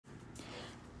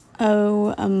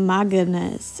Oh my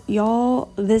goodness,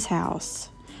 y'all, this house.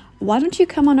 Why don't you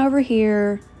come on over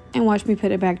here and watch me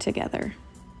put it back together?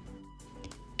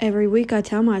 Every week I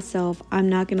tell myself I'm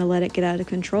not going to let it get out of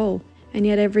control, and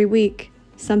yet every week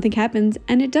something happens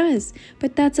and it does,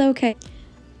 but that's okay.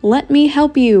 Let me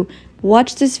help you.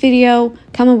 Watch this video,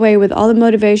 come away with all the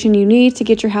motivation you need to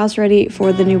get your house ready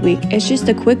for the new week. It's just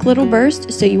a quick little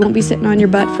burst, so you won't be sitting on your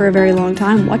butt for a very long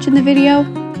time watching the video.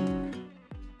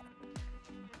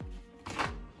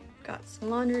 Got some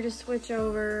laundry to switch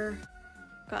over.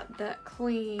 Got that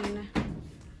clean.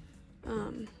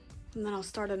 And then I'll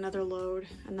start another load,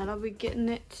 and then I'll be getting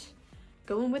it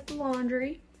going with the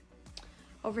laundry.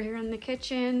 Over here in the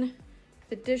kitchen,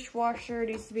 the dishwasher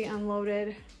needs to be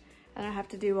unloaded, and I have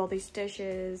to do all these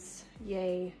dishes.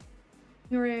 Yay.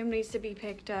 The room needs to be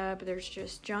picked up. There's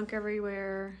just junk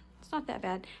everywhere. It's not that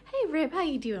bad. Hey Rip, how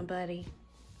you doing, buddy?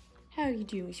 How you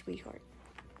doing, sweetheart?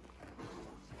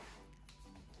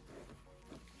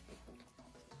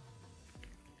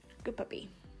 Good puppy.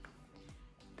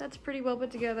 That's pretty well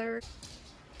put together.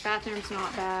 Bathroom's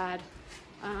not bad.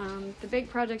 The big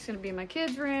project's gonna be in my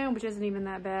kids' room, which isn't even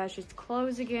that bad. It's just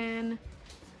clothes again.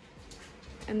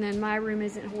 And then my room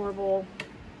isn't horrible.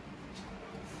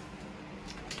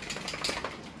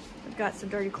 I've got some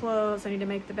dirty clothes. I need to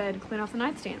make the bed, clean off the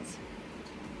nightstands.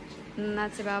 And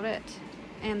that's about it.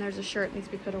 And there's a shirt that needs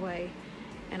to be put away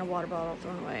and a water bottle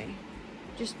thrown away.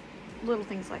 Just little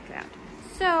things like that.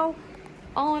 So,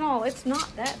 all in all, it's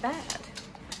not that bad.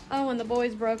 Oh, and the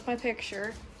boys broke my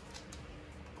picture.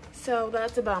 So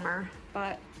that's a bummer,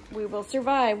 but we will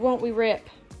survive, won't we, Rip?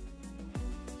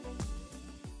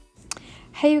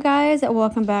 Hey you guys,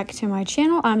 welcome back to my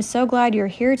channel. I'm so glad you're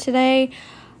here today.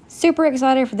 Super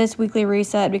excited for this weekly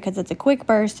reset because it's a quick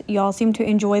burst. Y'all seem to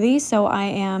enjoy these, so I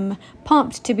am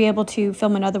pumped to be able to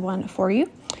film another one for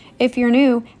you. If you're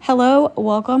new, hello,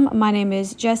 welcome. My name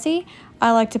is Jessie.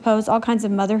 I like to post all kinds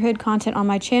of motherhood content on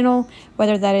my channel,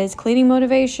 whether that is cleaning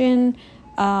motivation,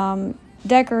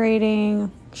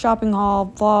 decorating, shopping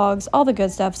haul, vlogs, all the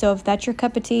good stuff. So if that's your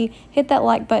cup of tea, hit that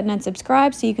like button and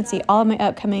subscribe so you can see all of my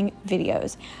upcoming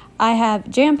videos. I have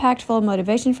jam-packed full of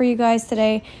motivation for you guys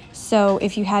today, so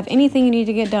if you have anything you need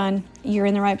to get done, you're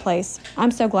in the right place.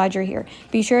 I'm so glad you're here.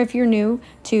 Be sure if you're new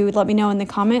to let me know in the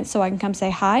comments so I can come say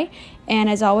hi. And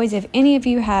as always, if any of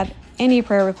you have any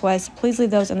prayer requests, please leave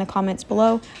those in the comments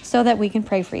below so that we can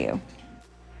pray for you.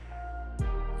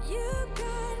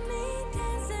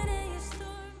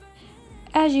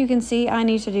 As you can see, I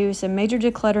need to do some major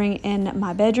decluttering in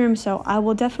my bedroom, so I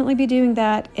will definitely be doing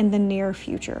that in the near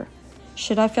future.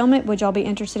 Should I film it? Would y'all be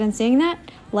interested in seeing that?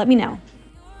 Let me know.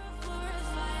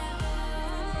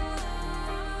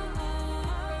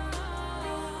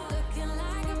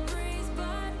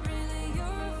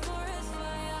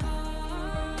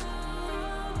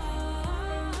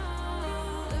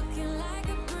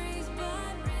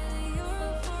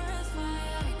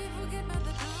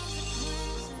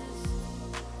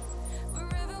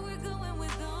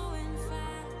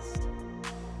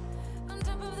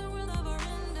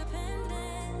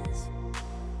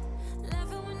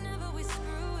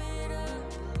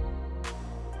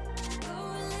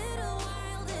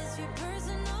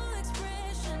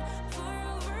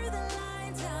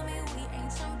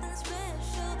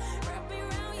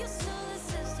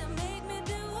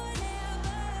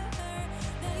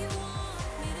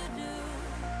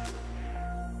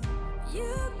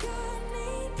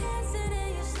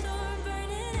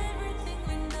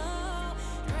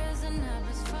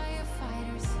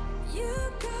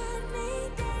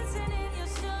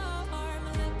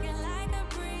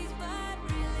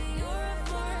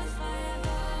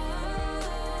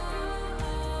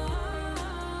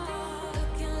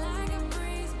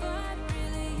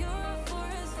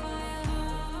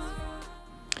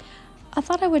 I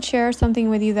thought I would share something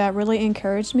with you that really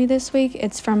encouraged me this week.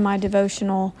 It's from my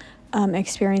devotional,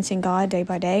 Experiencing God Day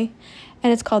by Day,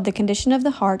 and it's called The Condition of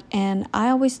the Heart, and I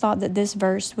always thought that this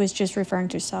verse was just referring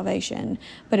to salvation,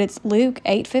 but it's Luke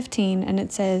 8:15, and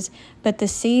it says, "But the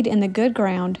seed in the good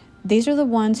ground, these are the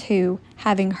ones who,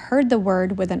 having heard the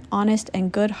word with an honest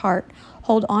and good heart,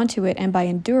 hold on to it, and by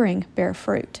enduring bear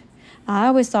fruit." I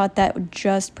always thought that would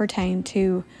just pertain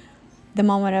to the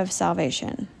moment of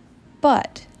salvation,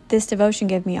 but this devotion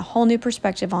gave me a whole new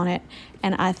perspective on it,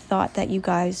 and I thought that you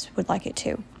guys would like it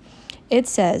too. It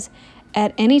says,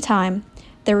 "At any time,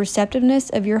 the receptiveness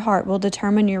of your heart will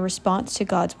determine your response to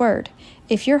God's word.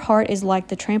 If your heart is like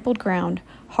the trampled ground,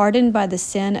 hardened by the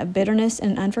sin of bitterness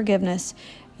and unforgiveness,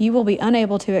 you will be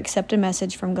unable to accept a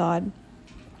message from God.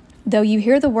 Though you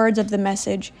hear the words of the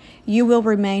message, you will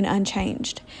remain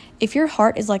unchanged. If your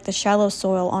heart is like the shallow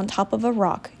soil on top of a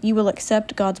rock, you will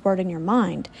accept God's word in your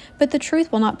mind, but the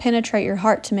truth will not penetrate your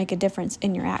heart to make a difference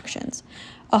in your actions.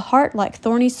 A heart like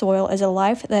thorny soil is a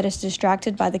life that is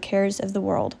distracted by the cares of the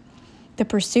world. The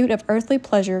pursuit of earthly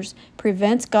pleasures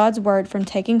prevents God's word from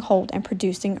taking hold and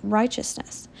producing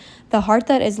righteousness. The heart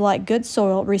that is like good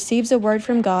soil receives a word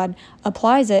from God,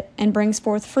 applies it, and brings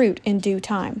forth fruit in due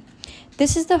time.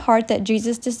 This is the heart that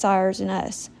Jesus desires in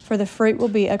us, for the fruit will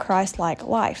be a Christ-like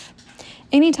life.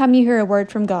 Anytime you hear a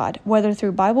word from God, whether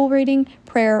through Bible reading,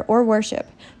 prayer, or worship,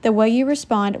 the way you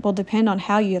respond will depend on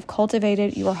how you have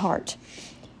cultivated your heart.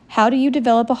 How do you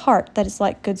develop a heart that is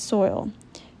like good soil?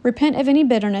 Repent of any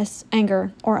bitterness,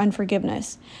 anger, or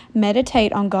unforgiveness.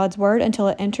 Meditate on God's word until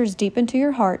it enters deep into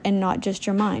your heart and not just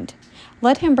your mind.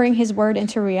 Let Him bring His word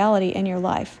into reality in your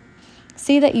life.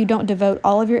 See that you don't devote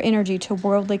all of your energy to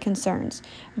worldly concerns,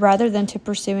 rather than to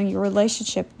pursuing your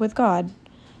relationship with God.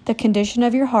 The condition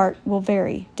of your heart will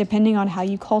vary, depending on how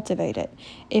you cultivate it.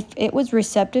 If it was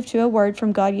receptive to a word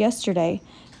from God yesterday,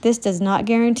 this does not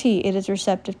guarantee it is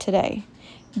receptive today.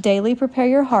 Daily prepare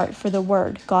your heart for the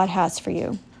word God has for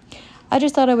you. I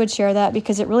just thought I would share that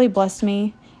because it really blessed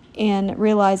me in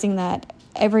realizing that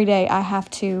every day I have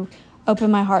to open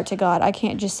my heart to God. I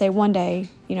can't just say one day,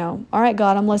 all right,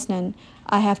 God, I'm listening.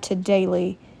 I have to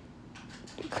daily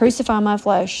crucify my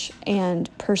flesh and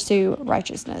pursue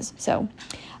righteousness. So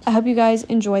I hope you guys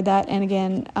enjoyed that. And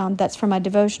again, that's from my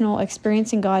devotional,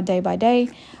 Experiencing God Day by Day.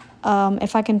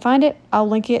 If I can find it, I'll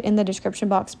link it in the description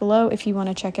box below if you want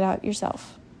to check it out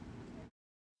yourself.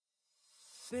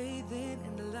 Bathing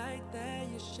in the light that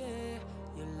you share,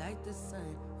 you're like the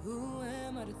sun. Who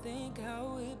am I to think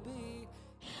how it be?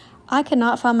 I could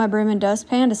not find my broom and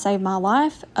dustpan to save my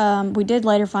life. We did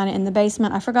later find it in the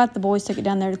basement. I forgot the boys took it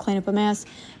down there to clean up a mess.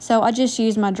 So I just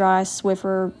used my dry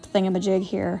Swiffer thingamajig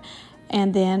here.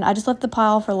 And then I just left the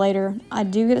pile for later. I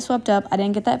do get it swept up. I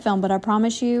didn't get that film, but I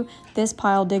promise you this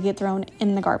pile did get thrown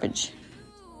in the garbage.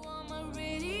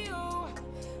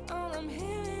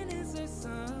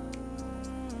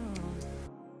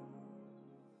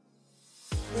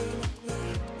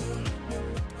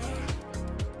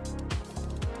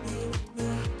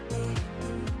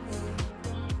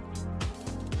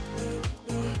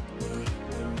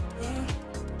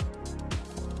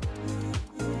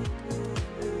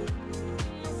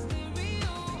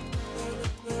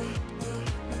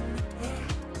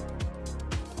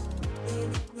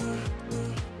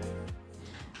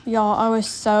 Y'all, I was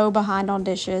so behind on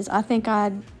dishes. I think I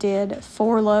did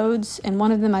 4 loads, and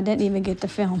one of them I didn't even get to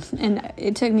film. And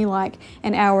it took me like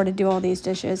an hour to do all these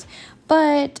dishes.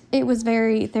 But it was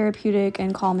very therapeutic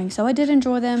and calming, so I did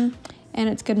enjoy them, and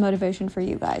it's good motivation for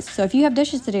you guys. So if you have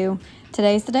dishes to do,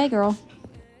 today's the day, girl.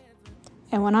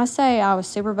 And when I say I was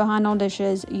super behind on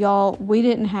dishes, y'all, we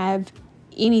didn't have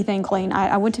anything clean.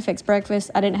 I went to fix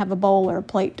breakfast. I didn't have a bowl or a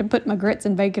plate to put my grits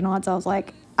and bacon on, so I was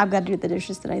like, I've got to do the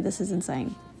dishes today. This is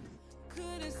insane.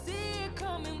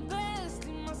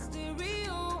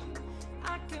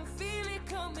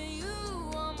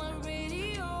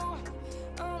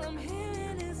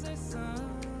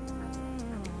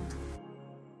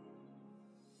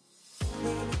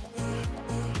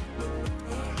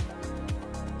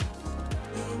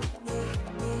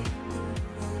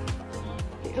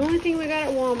 The only thing we got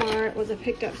at Walmart was I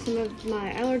picked up some of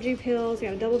my allergy pills.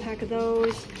 Got a double pack of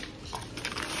those.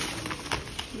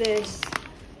 This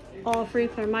all free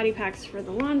Clear Mighty packs for the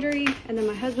laundry. And then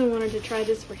my husband wanted to try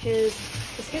this for his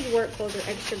work clothes are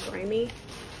extra grimy.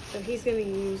 So he's gonna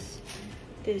use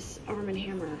this Arm &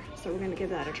 Hammer. So we're gonna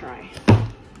give that a try.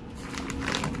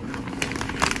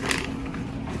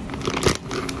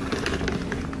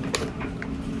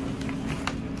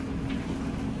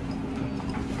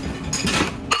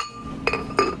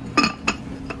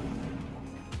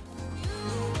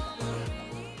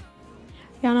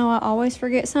 Y'all know I always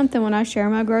forget something when I share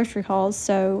my grocery hauls,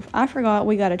 so I forgot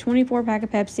we got a 24 pack of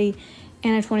Pepsi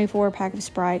and a 24 pack of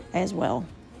Sprite as well.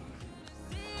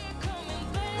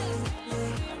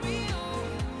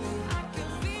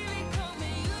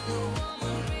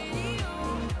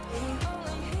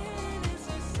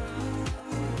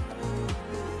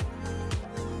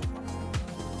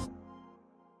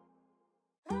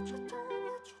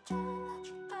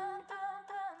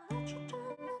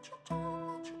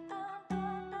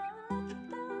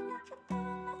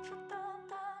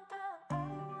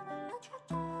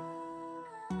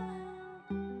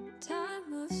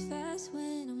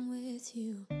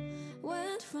 You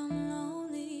went from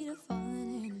lonely to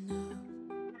falling in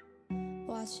love,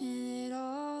 watching it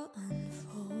all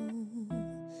unfold.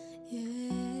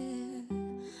 Yeah,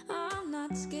 I'm not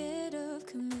not scared of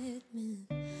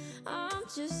commitment. I'm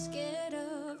just scared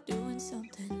of doing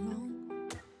something wrong.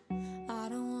 I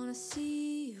don't wanna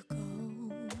see you go.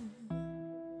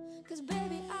 'Cause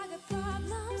baby, I got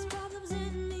problems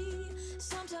in me.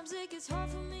 Sometimes it gets hard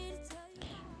for me to tell you.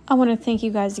 I want to thank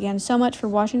you guys again so much for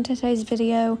watching today's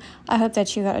video. I hope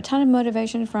that you got a ton of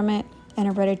motivation from it and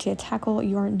are ready to tackle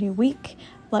your new week.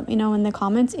 Let me know in the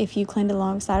comments if you cleaned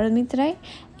alongside with me today,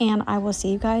 and I will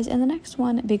see you guys in the next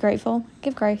one. Be grateful,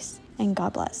 give grace, and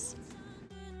God bless.